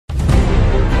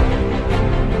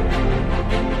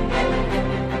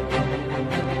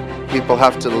people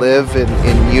have to live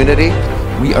in unity.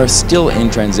 We are still in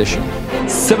transition.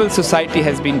 Civil society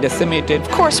has been decimated. Of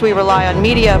course, we rely on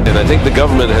media. And I think the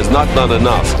government has not done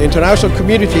enough. The international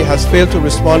community has failed to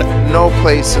respond. No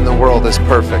place in the world is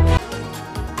perfect.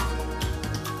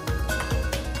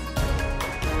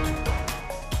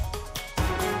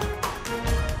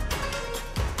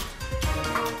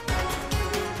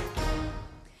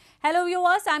 Hello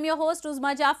viewers, I'm your host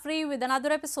Uzma Jafri with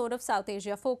another episode of South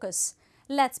Asia Focus.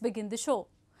 Let's begin the show.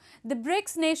 The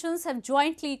BRICS nations have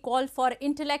jointly called for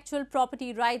intellectual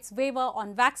property rights waiver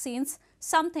on vaccines,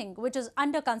 something which is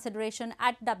under consideration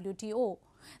at WTO.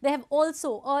 They have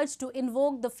also urged to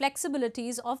invoke the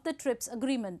flexibilities of the TRIPS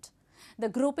agreement. The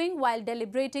grouping, while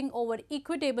deliberating over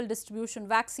equitable distribution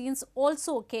vaccines,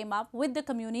 also came up with the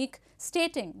communique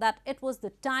stating that it was the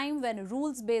time when a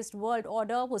rules-based world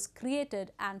order was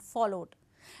created and followed.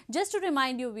 Just to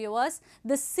remind you viewers,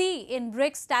 the C in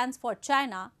BRICS stands for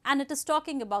China, and it is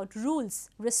talking about rules,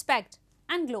 respect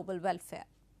and global welfare.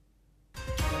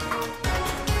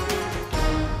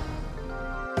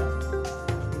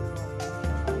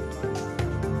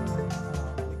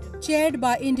 Chaired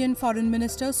by Indian Foreign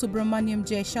Minister Subramaniam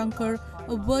Jaishankar,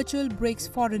 a virtual BRICS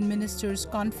Foreign Ministers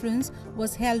Conference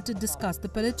was held to discuss the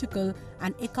political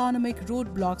and economic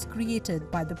roadblocks created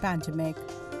by the pandemic.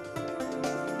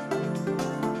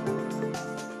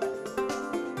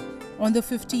 On the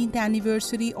 15th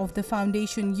anniversary of the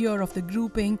foundation year of the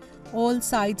grouping, all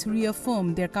sides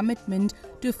reaffirmed their commitment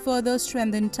to further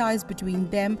strengthen ties between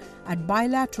them at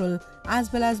bilateral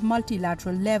as well as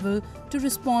multilateral level to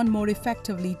respond more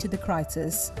effectively to the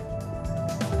crisis.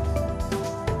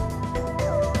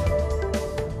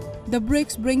 The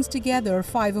BRICS brings together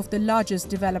 5 of the largest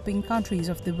developing countries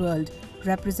of the world,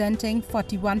 representing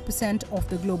 41% of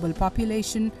the global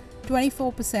population,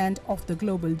 24% of the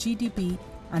global GDP,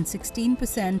 and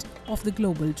 16% of the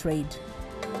global trade.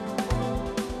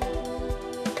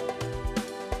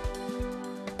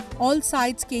 All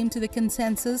sides came to the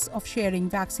consensus of sharing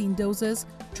vaccine doses,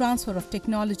 transfer of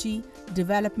technology,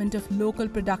 development of local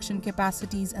production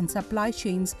capacities and supply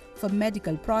chains for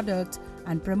medical products,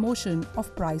 and promotion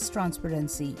of price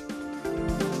transparency.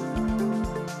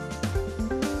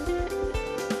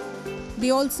 They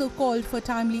also called for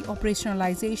timely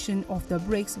operationalization of the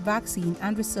BRICS Vaccine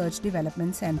and Research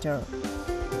Development Center.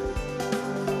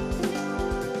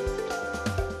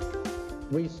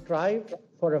 We strive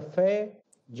for a fair,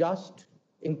 just,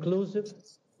 inclusive,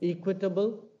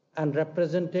 equitable, and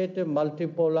representative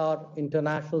multipolar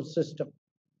international system.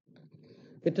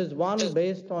 It is one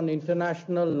based on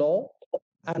international law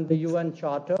and the UN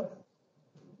Charter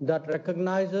that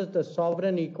recognizes the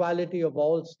sovereign equality of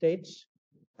all states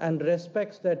and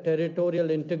respects their territorial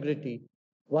integrity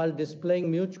while displaying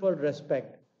mutual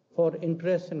respect for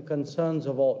interests and concerns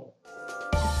of all.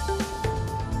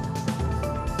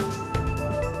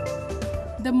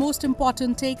 The most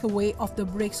important takeaway of the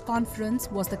BRICS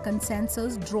conference was the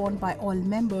consensus drawn by all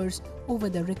members over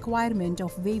the requirement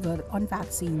of waiver on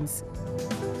vaccines.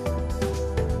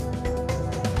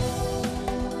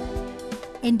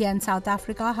 India and South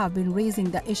Africa have been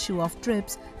raising the issue of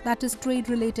TRIPS, that is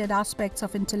trade-related aspects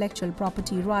of intellectual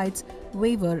property rights,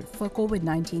 waiver for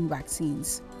COVID-19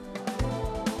 vaccines.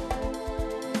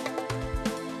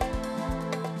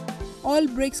 All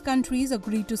BRICS countries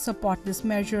agreed to support this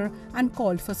measure and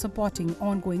called for supporting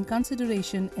ongoing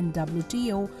consideration in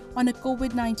WTO on a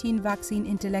COVID-19 vaccine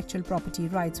intellectual property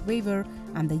rights waiver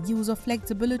and the use of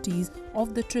flexibilities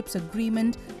of the TRIPS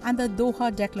agreement and the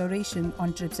Doha Declaration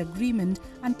on TRIPS agreement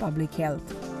and public health.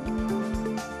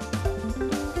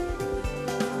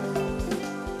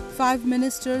 5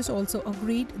 ministers also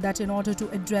agreed that in order to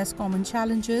address common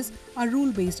challenges, a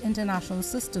rule-based international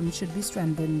system should be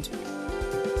strengthened.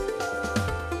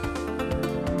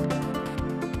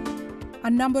 A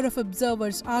number of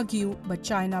observers argue, but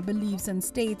China believes and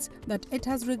states that it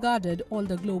has regarded all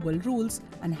the global rules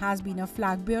and has been a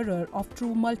flag bearer of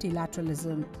true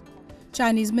multilateralism.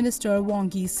 Chinese Minister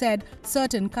Wang Yi said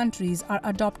certain countries are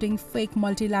adopting fake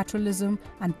multilateralism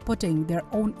and putting their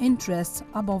own interests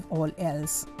above all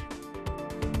else.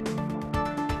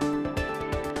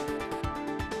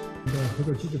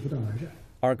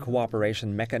 Our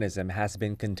cooperation mechanism has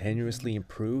been continuously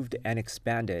improved and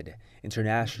expanded.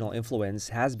 International influence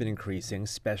has been increasing,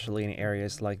 especially in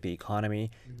areas like the economy,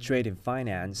 trade and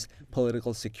finance,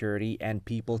 political security, and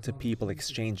people-to-people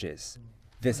exchanges.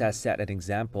 This has set an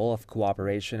example of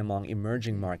cooperation among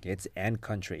emerging markets and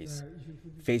countries.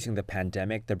 Facing the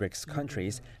pandemic, the BRICS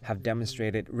countries have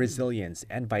demonstrated resilience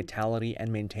and vitality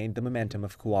and maintained the momentum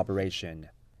of cooperation.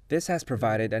 This has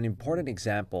provided an important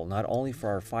example not only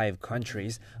for our 5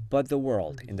 countries, but the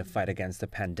world in the fight against the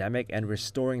pandemic and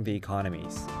restoring the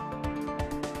economies.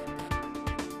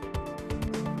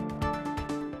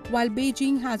 While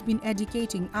Beijing has been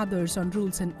educating others on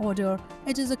rules and order,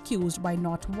 it is accused by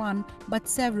not one but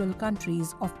several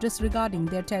countries of disregarding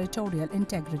their territorial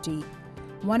integrity.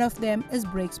 One of them is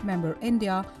BRICS member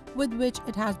India, with which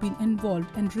it has been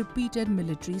involved in repeated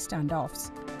military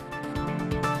standoffs.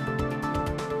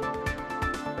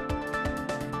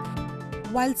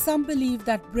 While some believe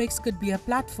that BRICS could be a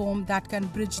platform that can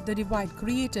bridge the divide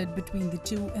created between the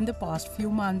two in the past few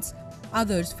months,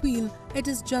 others feel it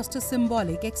is just a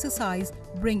symbolic exercise,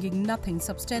 bringing nothing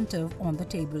substantive on the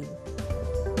table.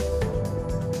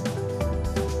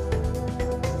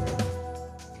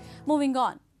 Moving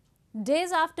on.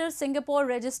 Days after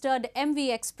Singapore-registered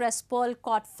MV Express Pearl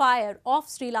caught fire off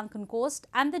Sri Lankan coast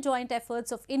and the joint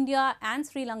efforts of India and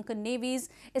Sri Lankan navies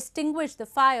extinguished the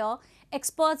fire,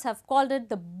 experts have called it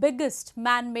the biggest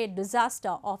man-made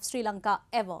disaster of Sri Lanka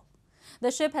ever. The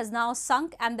ship has now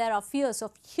sunk and there are fears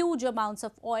of huge amounts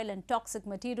of oil and toxic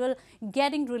material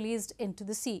getting released into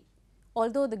the sea.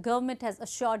 Although the government has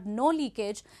assured no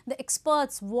leakage, the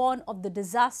experts warn of the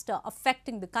disaster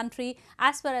affecting the country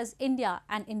as far as India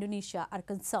and Indonesia are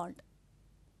concerned.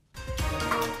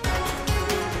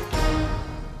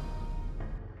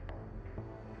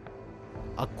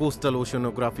 A coastal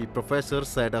oceanography professor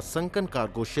said a sunken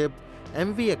cargo ship,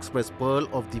 MV Express Pearl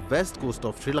of the west coast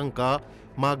of Sri Lanka,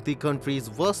 marked the country's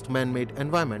worst man-made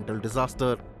environmental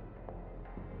disaster.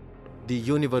 The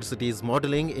university's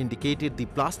modeling indicated the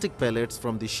plastic pellets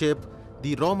from the ship,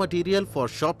 the raw material for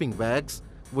shopping bags,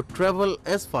 would travel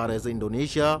as far as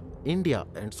Indonesia, India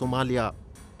and Somalia.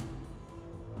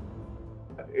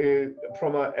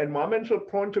 From an environmental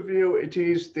point of view, it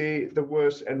is the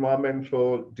worst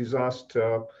environmental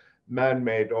disaster,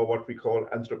 man-made or what we call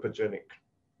anthropogenic.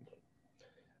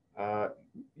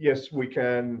 Yes, we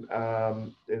can,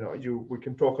 we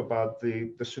can talk about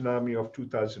the tsunami of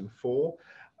 2004,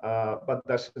 but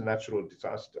that's a natural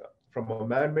disaster. From a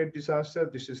man-made disaster,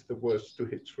 this is the worst to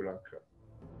hit Sri Lanka.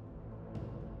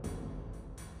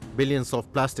 Billions of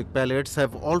plastic pellets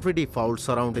have already fouled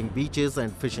surrounding beaches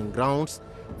and fishing grounds,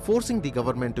 forcing the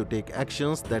government to take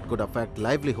actions that could affect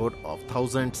livelihood of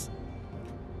thousands.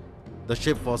 The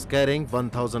ship was carrying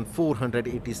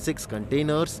 1,486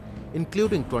 containers,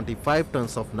 including 25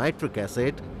 tons of nitric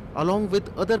acid, along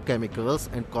with other chemicals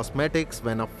and cosmetics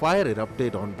when a fire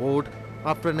erupted on board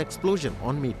after an explosion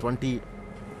on May 20.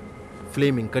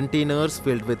 Flaming containers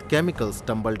filled with chemicals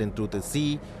tumbled into the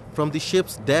sea from the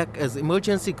ship's deck as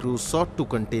emergency crews sought to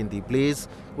contain the blaze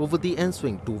over the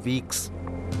ensuing 2 weeks.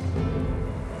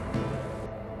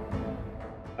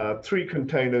 3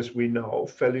 containers we know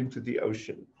fell into the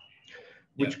ocean,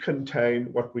 which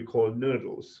contain what we call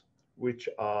nurdles, which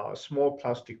are small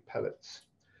plastic pellets,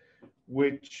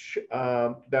 which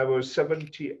there were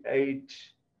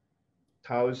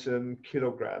 78,000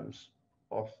 kilograms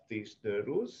of these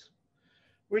nurdles,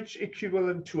 which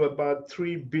equivalent to about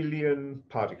 3 billion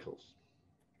particles.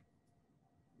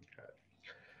 Okay.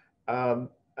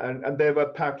 And they were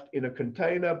packed in a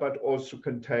container, but also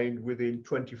contained within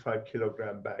 25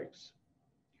 kilogram bags.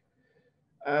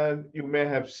 And you may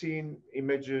have seen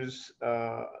images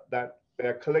that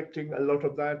they're collecting a lot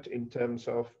of that in terms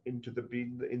of in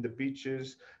the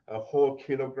beaches, whole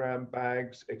kilogram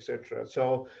bags, etc.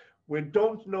 So we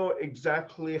don't know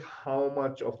exactly how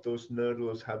much of those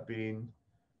nurdles have been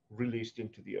released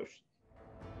into the ocean.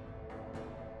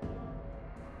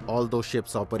 Although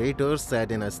ship's operators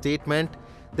said in a statement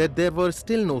that there were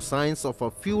still no signs of a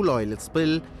fuel oil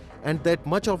spill and that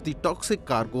much of the toxic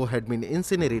cargo had been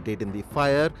incinerated in the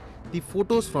fire, the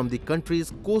photos from the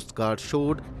country's Coast Guard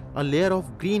showed a layer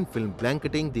of green film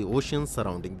blanketing the ocean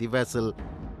surrounding the vessel.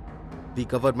 The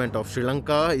government of Sri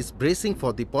Lanka is bracing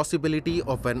for the possibility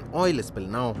of an oil spill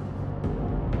now.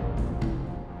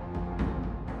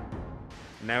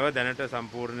 නැව දැනට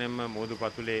සම්පූර්ණයෙන්ම මෝදු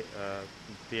පතුලේ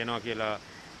තියෙනවා කියලා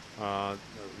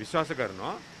විශ්වාස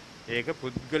කරනවා. ඒක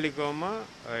පුද්ගලිකවම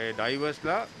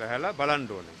ඩයිවර්ස්ලා බහැලා බලන්න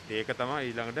ඕනේ. ඒක තමයි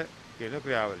ඊළඟට කියන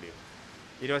ක්‍රියාවලිය.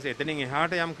 ඊට පස්සේ එතනින්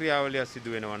එහාට යම් ක්‍රියාවලියක් සිදු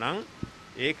වෙනවා නම්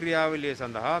ඒ ක්‍රියාවලිය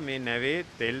සඳහා මේ නැවේ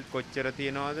තෙල් කොච්චර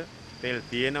තියෙනවද? තෙල්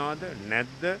තියෙනවද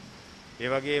නැද්ද? ඒ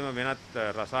වගේම වෙනත්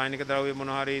රසායනික ද්‍රව්‍ය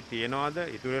මොනවා හරි තියෙනවද?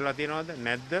 ඉතුරු වෙලා තියෙනවද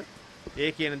නැද්ද?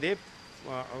 ඒ කියන දේ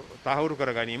තහවුරු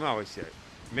කර ගැනීම අවශ්‍යයි.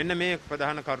 මෙන්න මේ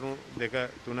ප්‍රධාන කරුණු දෙක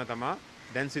තුන තමයි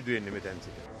දැන් සිදු වෙන්නේ මෙතන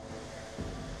සිට.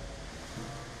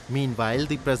 Meanwhile,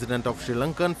 the president of Sri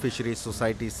Lankan Fisheries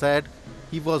Society said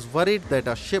he was worried that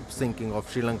a ship sinking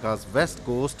off Sri Lanka's west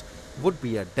coast would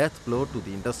be a death blow to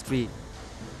the industry.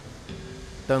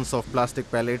 tons of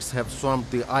plastic pellets have swamped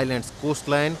the island's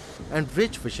coastline and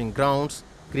rich fishing grounds,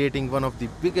 creating one of the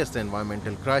biggest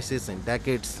environmental crises in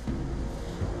decades.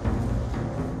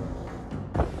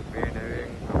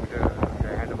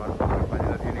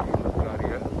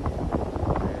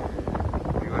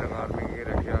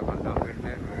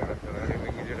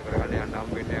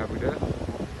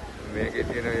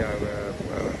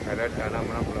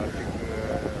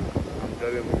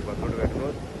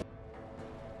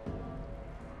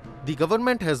 The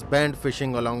government has banned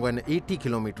fishing along an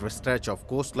 80-kilometer stretch of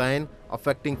coastline,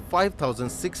 affecting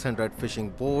 5,600 fishing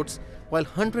boats, while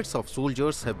hundreds of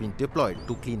soldiers have been deployed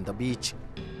to clean the beach.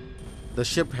 The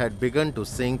ship had begun to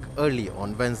sink early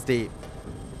on Wednesday.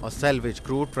 A salvage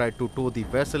crew tried to tow the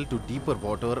vessel to deeper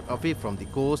water away from the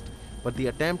coast, but the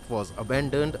attempt was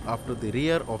abandoned after the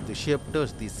rear of the ship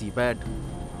touched the seabed.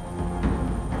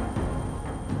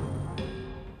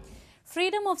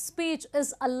 Freedom of speech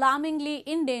is alarmingly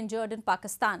endangered in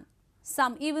Pakistan.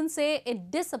 Some even say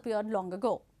it disappeared long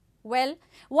ago. Well,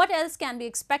 what else can be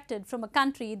expected from a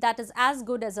country that is as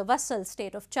good as a vassal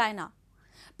state of China?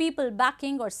 People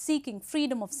backing or seeking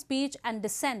freedom of speech and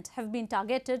dissent have been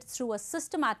targeted through a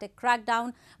systematic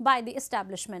crackdown by the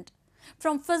establishment.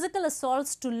 From physical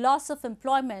assaults to loss of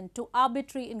employment to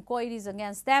arbitrary inquiries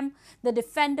against them, the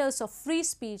defenders of free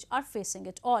speech are facing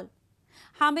it all.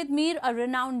 Hamid Mir, a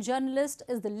renowned journalist,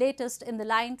 is the latest in the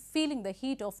line, feeling the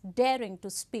heat of daring to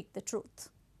speak the truth.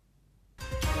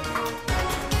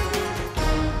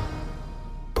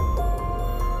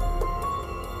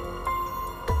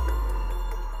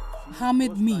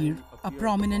 Hamid Mir, a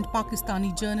prominent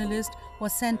Pakistani journalist,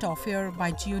 was sent off here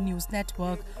by Geo News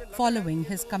Network following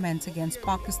his comments against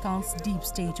Pakistan's deep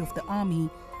state of the army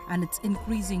and its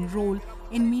increasing role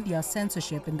in media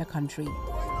censorship in the country.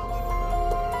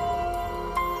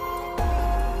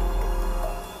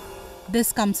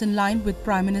 This comes in line with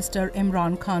Prime Minister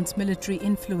Imran Khan's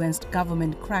military-influenced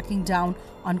government cracking down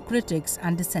on critics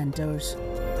and dissenters.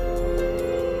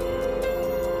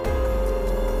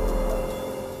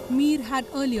 Mir had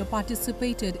earlier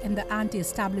participated in the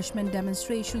anti-establishment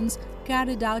demonstrations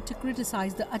carried out to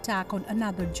criticize the attack on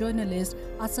another journalist,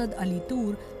 Asad Ali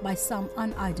Tur, by some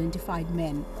unidentified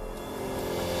men.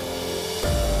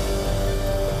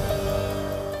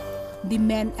 The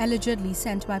men allegedly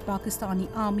sent by Pakistani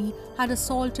army had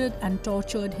assaulted and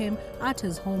tortured him at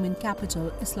his home in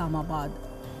capital Islamabad.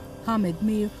 Hamid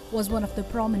Mir was one of the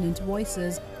prominent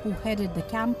voices who headed the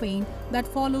campaign that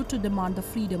followed to demand the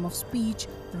freedom of speech,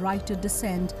 right to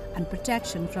dissent and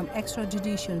protection from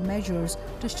extrajudicial measures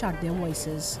to shut their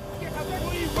voices.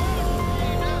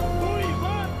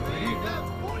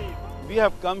 We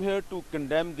have come here to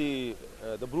condemn the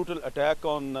brutal attack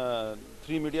on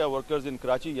 3 media workers in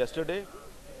Karachi yesterday,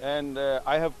 and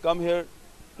I have come here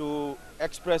to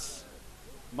express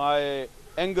my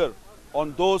anger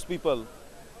on those people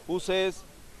who says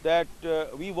that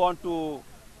we want to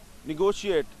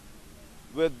negotiate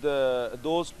with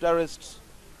those terrorists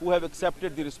who have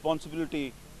accepted the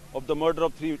responsibility of the murder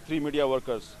of three media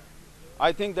workers.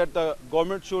 I think that the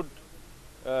government should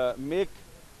make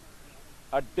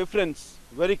a difference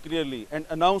very clearly and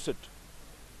announce it,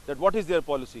 that what is their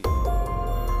policy.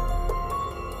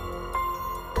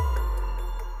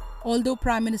 Although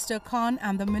Prime Minister Khan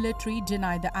and the military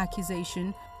deny the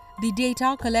accusation, the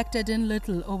data collected in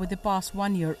Little over the past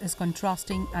 1 year is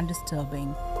contrasting and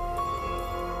disturbing.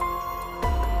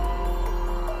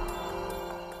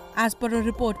 As per a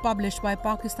report published by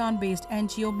Pakistan-based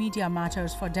NGO Media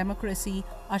Matters for Democracy,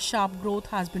 a sharp growth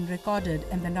has been recorded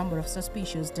in the number of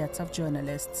suspicious deaths of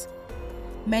journalists.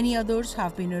 Many others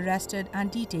have been arrested and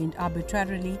detained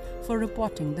arbitrarily for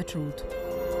reporting the truth.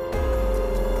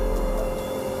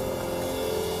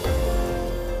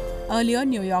 Earlier,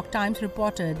 New York Times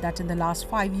reported that in the last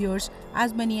 5 years,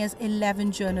 as many as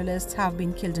 11 journalists have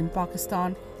been killed in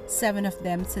Pakistan, 7 of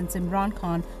them since Imran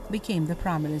Khan became the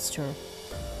Prime Minister.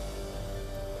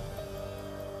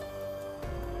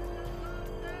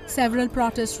 Several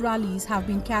protest rallies have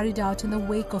been carried out in the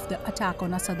wake of the attack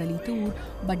on Asad Ali Tur,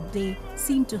 but they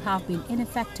seem to have been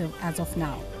ineffective as of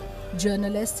now.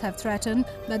 Journalists have threatened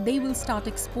that they will start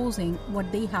exposing what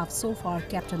they have so far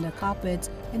kept under carpets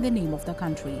in the name of the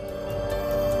country.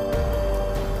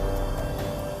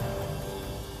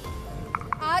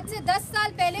 आज से 10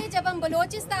 साल पहले जब हम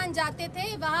बलूचिस्तान जाते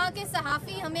थे, वहाँ के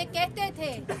सहाफ़ी हमें कहते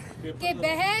थे कि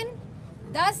बहन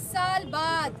 10 साल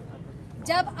बाद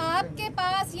जब आपके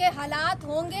पास ये हालात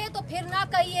होंगे तो फिर ना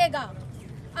कहिएगा,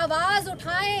 आवाज़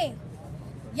उठाएं।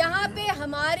 यहाँ पे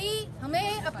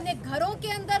हमें अपने घरों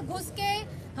के अंदर घुस के,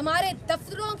 हमारे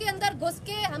दफ्तरों के अंदर घुस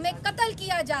के हमें कत्ल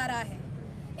किया जा रहा है।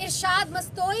 इरशाद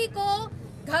मस्तोई को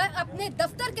घर अपने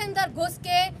दफ्तर के अंदर घुस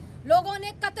के लोगों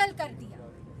ने कत्ल कर दिया।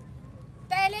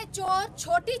 पहले चोर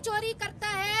छोटी चोरी करता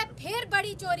है, फिर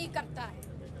बड़ी चोरी करता है।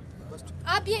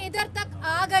 अब ये इधर तक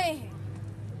आ गए हैं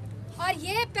और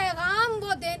ये पैगाम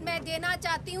मैं देना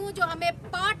चाहती हूँ जो हमें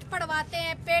पाठ पढ़वाते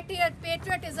हैं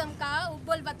पेट्रियटिज्म का,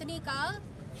 उब्बुल वतनी का,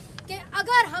 कि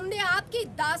अगर हमने आपकी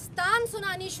दास्तान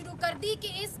सुनानी शुरू कर दी कि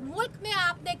इस मुल्क में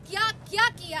आपने क्या क्या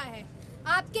किया है,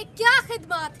 आपके क्या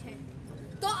खिदमात हैं,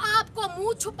 तो आपको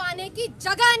मुंह छुपाने की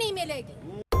जगह नहीं मिलेगी।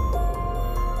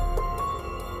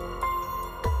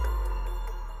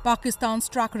 Pakistan's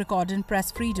track record in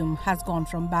press freedom has gone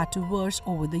from bad to worse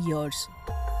over the years.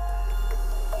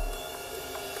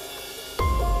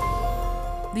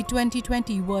 The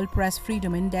 2020 World Press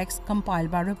Freedom Index,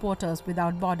 compiled by Reporters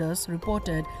Without Borders,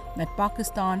 reported that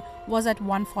Pakistan was at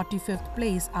 145th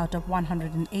place out of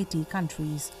 180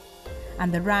 countries,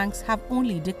 and the ranks have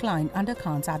only declined under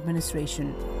Khan's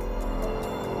administration.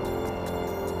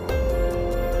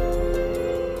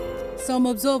 Some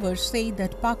observers say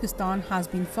that Pakistan has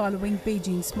been following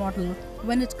Beijing's model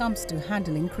when it comes to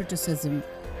handling criticism,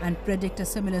 and predict a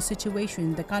similar situation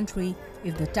in the country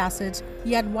if the tacit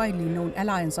yet widely known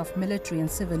alliance of military and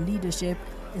civil leadership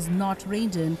is not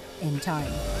reined in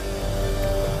time.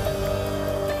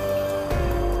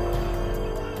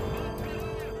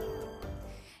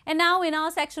 And now in our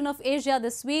section of Asia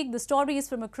This Week, the stories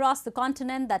from across the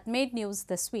continent that made news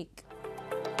this week.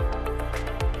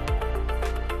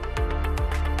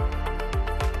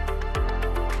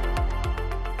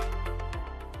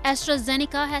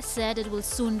 AstraZeneca has said it will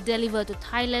soon deliver to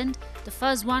Thailand the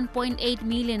first 1.8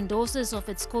 million doses of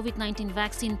its COVID-19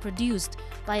 vaccine produced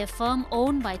by a firm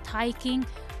owned by Thai King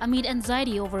amid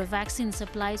anxiety over vaccine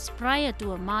supplies prior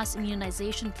to a mass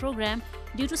immunization program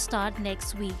due to start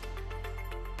next week.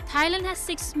 Thailand has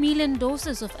 6 million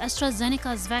doses of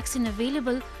AstraZeneca's vaccine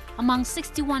available among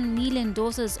 61 million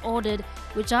doses ordered,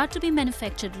 which are to be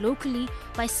manufactured locally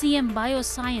by CM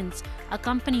Bioscience, a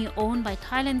company owned by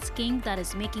Thailand's king that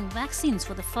is making vaccines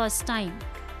for the first time.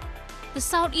 The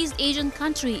Southeast Asian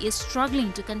country is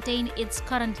struggling to contain its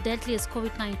current deadliest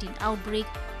COVID-19 outbreak,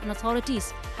 and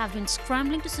authorities have been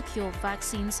scrambling to secure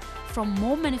vaccines from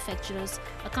more manufacturers,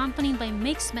 accompanied by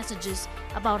mixed messages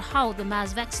about how the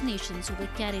mass vaccinations will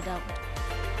be carried out.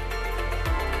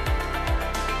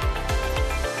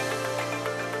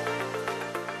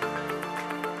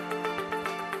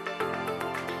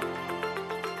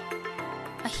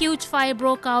 A huge fire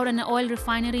broke out in an oil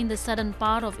refinery in the southern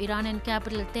part of Iranian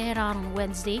capital Tehran on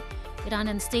Wednesday.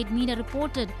 Iranian state media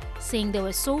reported, saying there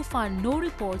were so far no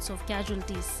reports of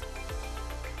casualties.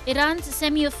 Iran's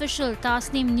semi-official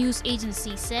Tasnim news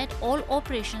agency said all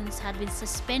operations had been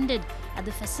suspended at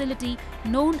the facility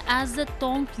known as the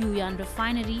Tonggyuyan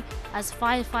refinery as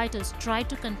firefighters tried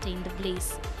to contain the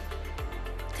blaze.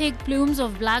 Thick plumes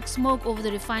of black smoke over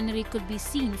the refinery could be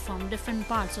seen from different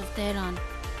parts of Tehran.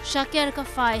 Shakir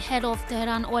Kafai, head of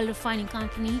Tehran Oil Refining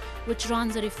Company, which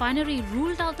runs the refinery,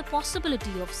 ruled out the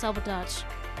possibility of sabotage.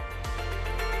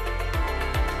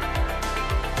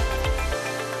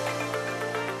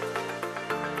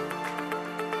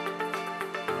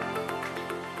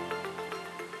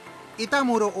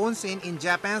 Itamuro Onsen in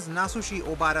Japan's Nasushi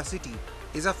Obara city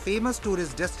is a famous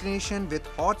tourist destination with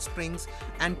hot springs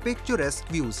and picturesque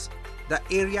views. The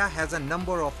area has a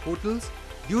number of hotels.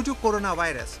 Due to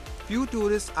coronavirus, few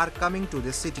tourists are coming to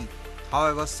this city.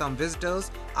 However, some visitors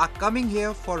are coming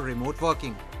here for remote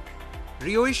working.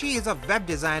 Ryoishi is a web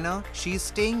designer. She is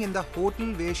staying in the hotel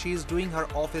where she is doing her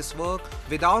office work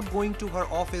without going to her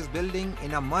office building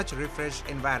in a much refreshed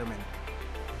environment.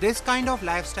 This kind of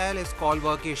lifestyle is called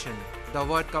workation. The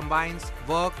word combines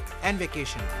work and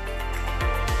vacation.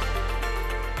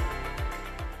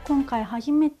 今回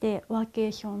初めてワーケ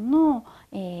ーションの、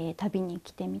旅に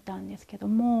来てみたんですけど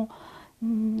も、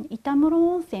板室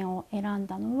温泉を選ん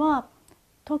だのは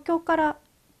東京から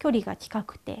距離が近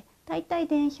くてだいたい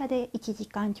電車で1時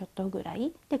間ちょっとぐら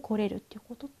いで来れるっていう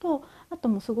ことと、あと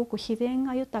もすごく自然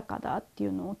が豊かだってい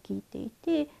うのを聞いてい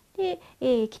て、で、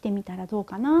来てみたらどう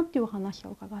かなっていう話を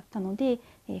伺ったので、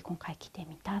今回来て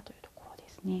みたというところで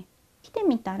すね。来て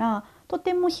みたらと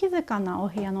ても静かなお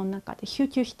部屋の中で集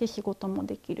中して仕事も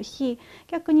できるし、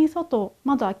逆に外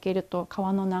窓開けると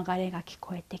川の流れが聞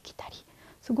こえてきたり、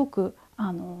すごく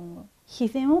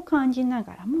自然を感じな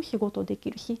がらも仕事でき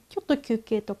るし、ちょっと休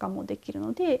憩とかもできる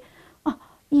ので、あ、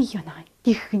いいじゃないって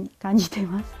いうふうに感じて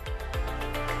ます。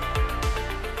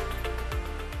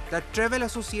The Travel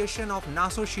Association of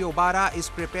Nasushi-Obara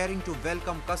is preparing to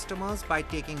welcome customers by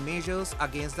taking measures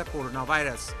against the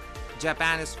coronavirus.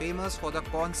 Japan is famous for the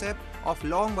concept of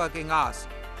long working hours.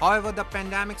 However, the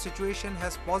pandemic situation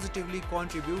has positively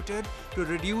contributed to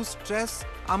reduce stress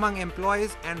among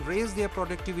employees and raise their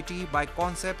productivity by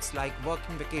concepts like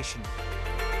working vacation.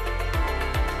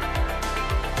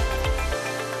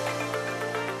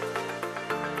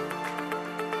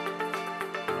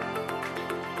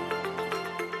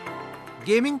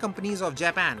 Gaming companies of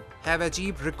Japan have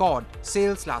achieved record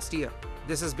sales last year.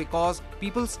 This is because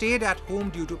people stayed at home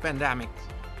due to pandemic.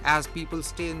 As people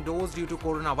stay indoors due to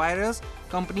coronavirus,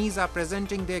 companies are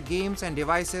presenting their games and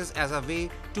devices as a way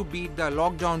to beat the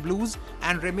lockdown blues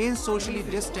and remain socially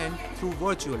distant through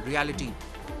virtual reality.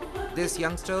 This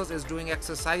youngster is doing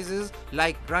exercises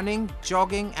like running,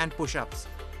 jogging and push-ups.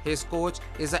 His coach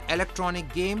is an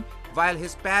electronic game while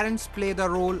his parents play the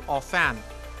role of fan.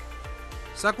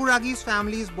 Sakuragi's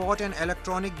families bought an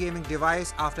electronic gaming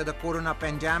device after the corona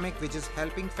pandemic, which is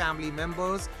helping family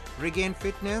members regain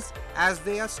fitness as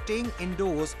they are staying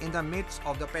indoors in the midst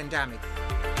of the pandemic.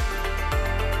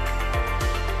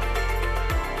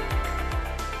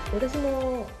 私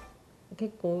も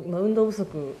結構今運動不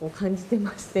足を感じて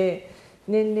まして、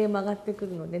年齢も上がってく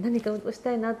るので何か運動し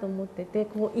たいなと思ってて、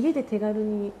こう家で手軽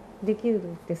にできる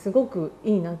のってすごく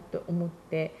いいなと思っ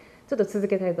て、ちょっと続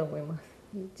けたいと思います。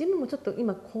ジムもちょっと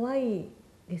今怖い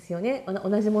ですよね。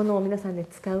同じものを皆さんで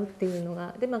使うっていうの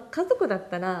が。で、家族だっ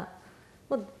たら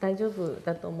もう大丈夫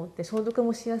だと思って消毒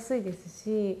もしやすいです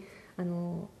し、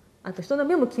あと人の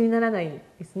目も気にならない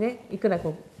ですね。いくら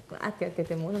こうあってやって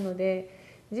ても。なので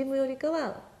ジムよりか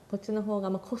はこっちの方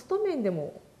がコスト面で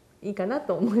もいいかな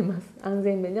と思います。安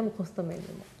全面でもコスト面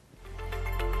でも。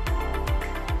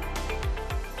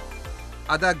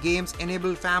Other games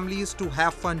enable families to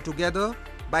have fun together.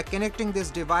 By connecting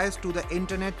this device to the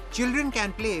internet, children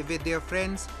can play with their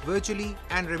friends virtually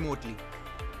and remotely.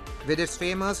 With its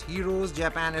famous Heroes,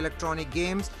 Japan Electronic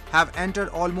Games have entered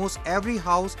almost every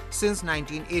house since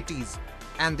 1980s,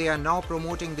 and they are now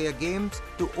promoting their games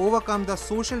to overcome the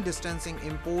social distancing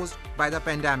imposed by the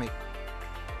pandemic.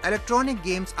 Electronic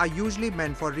games are usually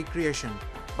meant for recreation,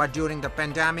 but during the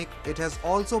pandemic, it has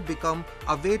also become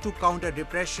a way to counter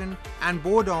depression and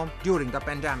boredom during the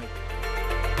pandemic.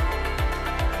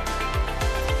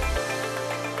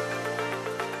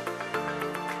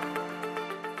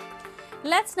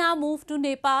 Let's now move to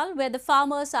Nepal, where the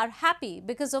farmers are happy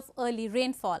because of early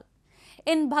rainfall.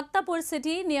 In Bhaktapur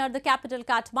city near the capital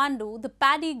Kathmandu, the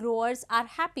paddy growers are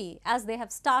happy as they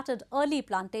have started early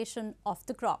plantation of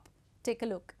the crop. Take a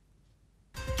look.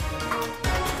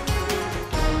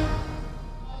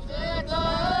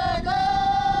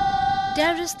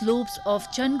 Terraced slopes of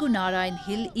Changunarayan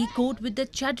Hill echoed with the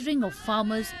chattering of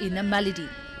farmers in a melody.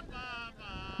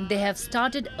 They have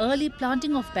started early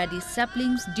planting of paddy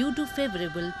saplings due to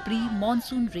favourable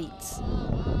pre-monsoon rains.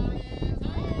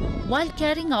 While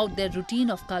carrying out their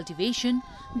routine of cultivation,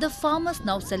 the farmers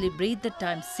now celebrate the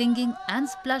time singing and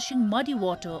splashing muddy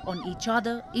water on each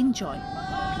other in joy.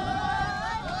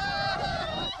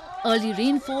 Early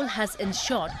rainfall has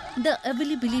ensured the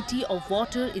availability of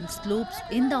water in slopes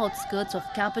in the outskirts of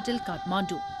capital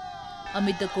Kathmandu.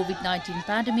 Amid the COVID-19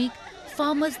 pandemic,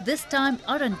 farmers this time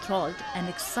are enthralled and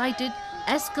excited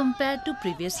as compared to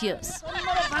previous years.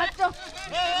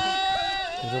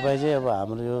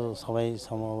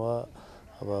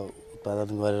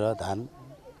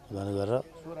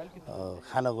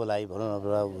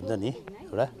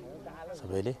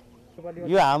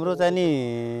 यो हाम्रो चाहिँ नि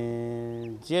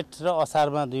जेठ र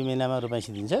असारमा 2 महिनामा रोपाइँ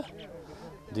सिदिन्छ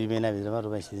 2 महिना भित्रमा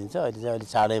रोपाइँ सिदिन्छ अहिले चाहिँ अलि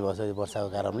चाँडै भयो वर्षाको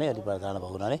कारणले अलि चाँडो भएको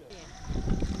हुनाले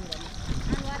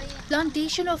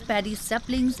Plantation of paddy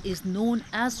saplings is known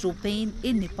as ropain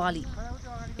in Nepali.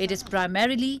 It is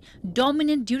primarily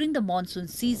dominant during the monsoon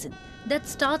season that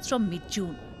starts from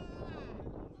mid-June.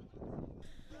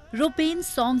 Ropain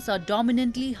songs are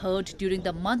dominantly heard during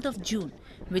the month of June,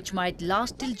 which might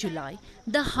last till July,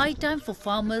 the high time for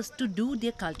farmers to do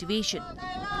their cultivation.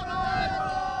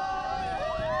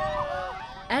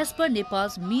 As per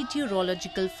Nepal's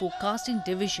Meteorological Forecasting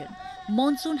Division,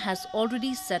 monsoon has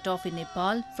already set off in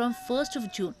Nepal from 1st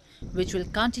of June, which will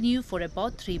continue for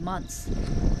about 3 months.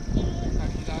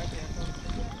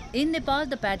 In Nepal,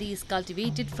 the paddy is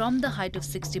cultivated from the height of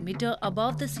 60 meters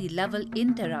above the sea level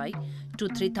in Terai to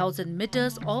 3,000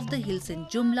 meters off the hills in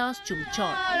Jumla's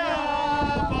Chumchor.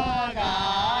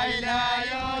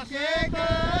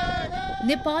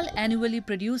 Nepal annually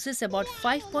produces about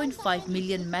 5.5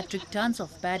 million metric tons of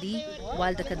paddy,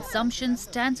 while the consumption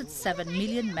stands at 7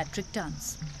 million metric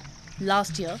tons.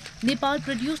 Last year, Nepal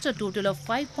produced a total of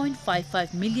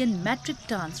 5.55 million metric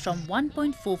tons from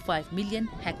 1.45 million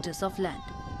hectares of land.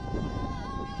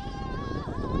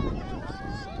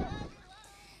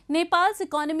 Nepal's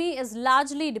economy is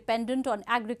largely dependent on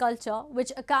agriculture,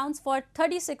 which accounts for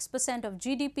 36% of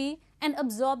GDP and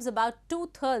absorbs about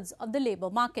 2/3 of the labour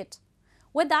market.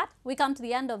 With that, we come to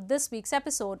the end of this week's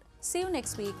episode. See you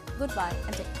next week. Goodbye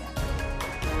and take care.